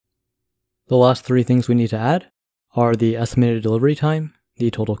The last three things we need to add are the estimated delivery time, the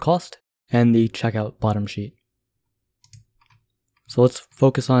total cost, and the checkout bottom sheet. So let's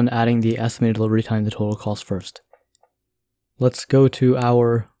focus on adding the estimated delivery time, the total cost first. Let's go to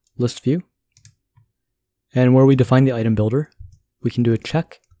our list view, and where we define the item builder, we can do a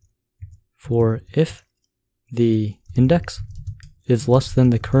check for if the index is less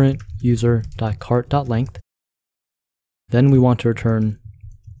than the current user.cart.length, then we want to return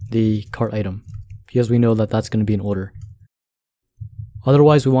the cart item because we know that that's going to be an order.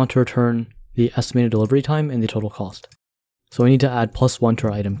 Otherwise, we want to return the estimated delivery time and the total cost. So we need to add +1 to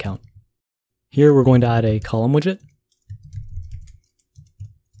our item count. Here we're going to add a column widget.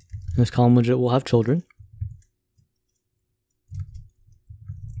 This column widget will have children.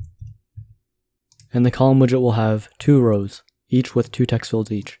 And the column widget will have 2 rows, each with 2 text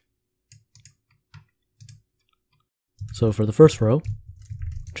fields each. So for the first row,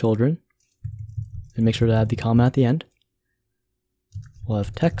 children, and make sure to add the comma at the end, we'll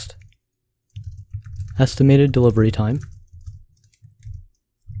have text, estimated delivery time,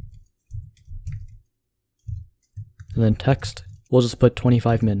 and then text, we'll just put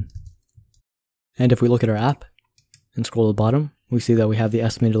 25 min. And if we look at our app and scroll to the bottom, we see that we have the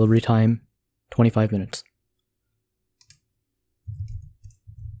estimated delivery time 25 minutes.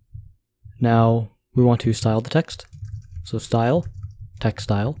 Now we want to style the text. So style, text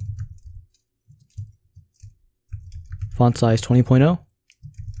style, font size 20.0,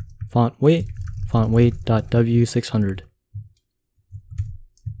 font weight.w600.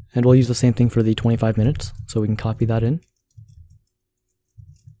 And we'll use the same thing for the 25 minutes, so we can copy that in.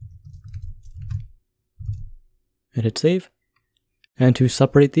 And hit save. And to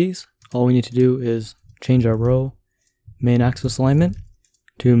separate these, all we need to do is change our row main axis alignment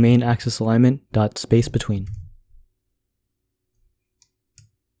to main axis alignment dot space between.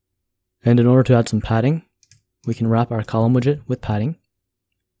 And in order to add some padding, we can wrap our column widget with padding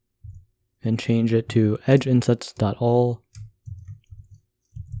and change it to edge insets.all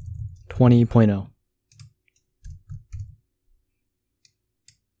 20.0.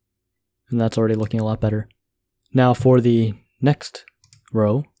 And that's already looking a lot better. Now for the next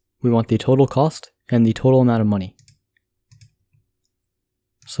row, we want the total cost and the total amount of money.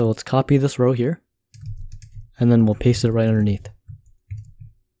 So let's copy this row here, and then we'll paste it right underneath.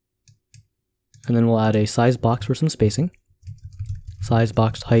 And then we'll add a size box for some spacing. Size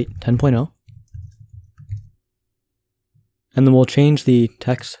box height 10.0. And then we'll change the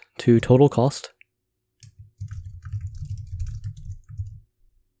text to total cost.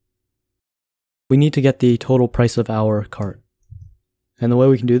 We need to get the total price of our cart. And the way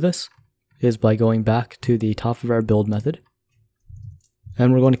we can do this is by going back to the top of our build method.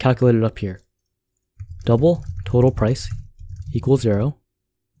 And we're going to calculate it up here. Double total price equals 0.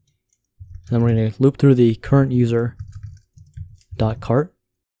 And then we're going to loop through the current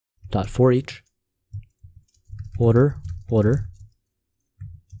user.cart.forEach order.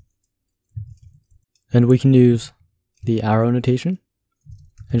 And we can use the arrow notation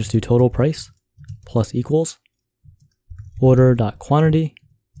and just do total price plus equals order.quantity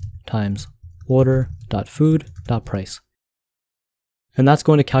times order.food.price. And that's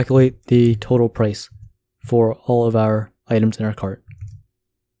going to calculate the total price for all of our items in our cart.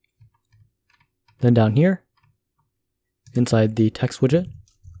 Then down here, inside the text widget,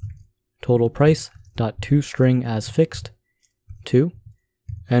 total price.toString as fixed 2.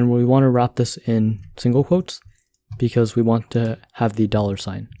 And we want to wrap this in single quotes because we want to have the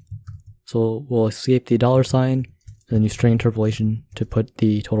 $sign. So we'll escape the $sign and then use string interpolation to put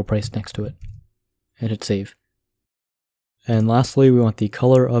the total price next to it and hit save. And lastly, we want the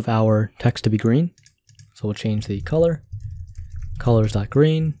color of our text to be green. So we'll change the color,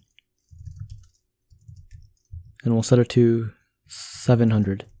 colors.green, and we'll set it to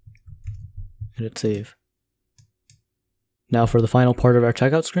 700 and hit save. Now for the final part of our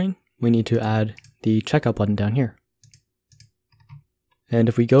checkout screen, we need to add the checkout button down here. And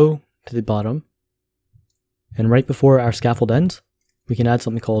if we go to the bottom, and right before our scaffold ends, we can add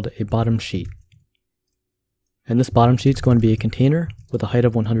something called a bottom sheet. And this bottom sheet is going to be a container with a height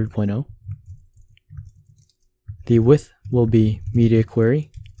of 100.0. The width will be media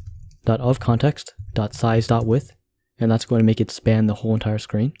query.ofContext.size.width, and that's going to make it span the whole entire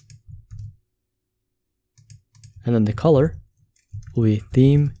screen. And then the color will be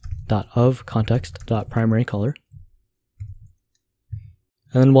theme.ofContext.primaryColor.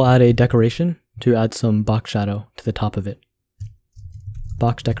 And then we'll add a decoration to add some box shadow to the top of it.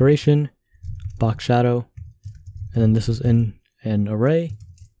 Box decoration, box shadow, and then this is in an array.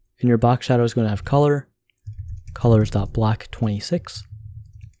 And your box shadow is going to have color, colors.black26,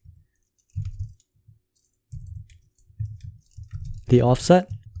 the offset,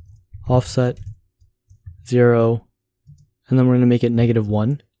 0, and then we're going to make it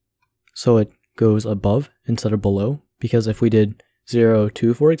 -1, so it goes above instead of below, because if we did 0,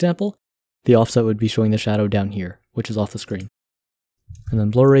 2, for example, the offset would be showing the shadow down here, which is off the screen. And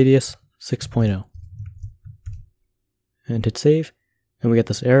then blur radius, 6.0. And hit save, and we get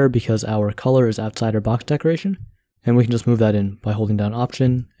this error because our color is outside our box decoration, and we can just move that in by holding down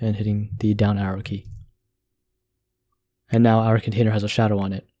Option and hitting the down arrow key. And now our container has a shadow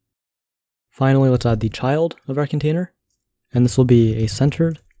on it. Finally, let's add the child of our container, and this will be a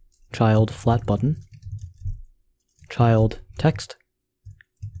centered child flat button, child text,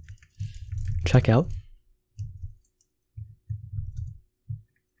 checkout,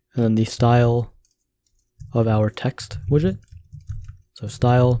 and then the style of our text widget. So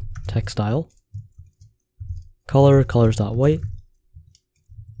style, text style, color, colors.white,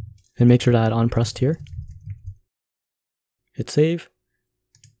 and make sure to add onPressed here. Hit save,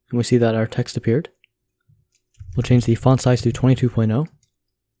 and we see that our text appeared. We'll change the font size to 22.0.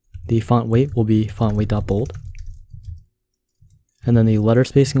 The font weight will be font weight.bold. And then the letter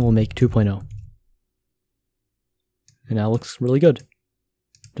spacing will make 2.0. And now it looks really good,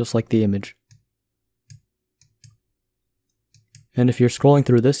 just like the image. And if you're scrolling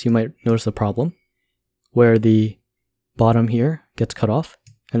through this, you might notice a problem where the bottom here gets cut off,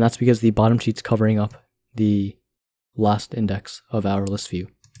 and that's because the bottom sheet's covering up the last index of our list view.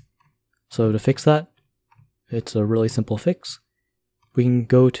 So to fix that, it's a really simple fix. We can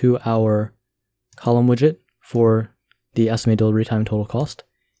go to our column widget for the estimated delivery time and total cost,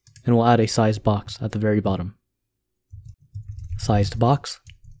 and we'll add a sized box at the very bottom. Sized box,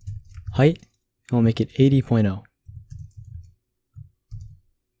 height, and we'll make it 80.0.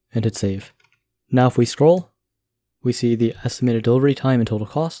 And hit save. Now if we scroll, we see the estimated delivery time and total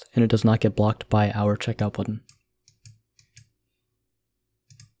cost, and it does not get blocked by our checkout button.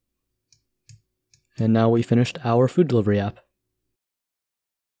 And now we finished our food delivery app.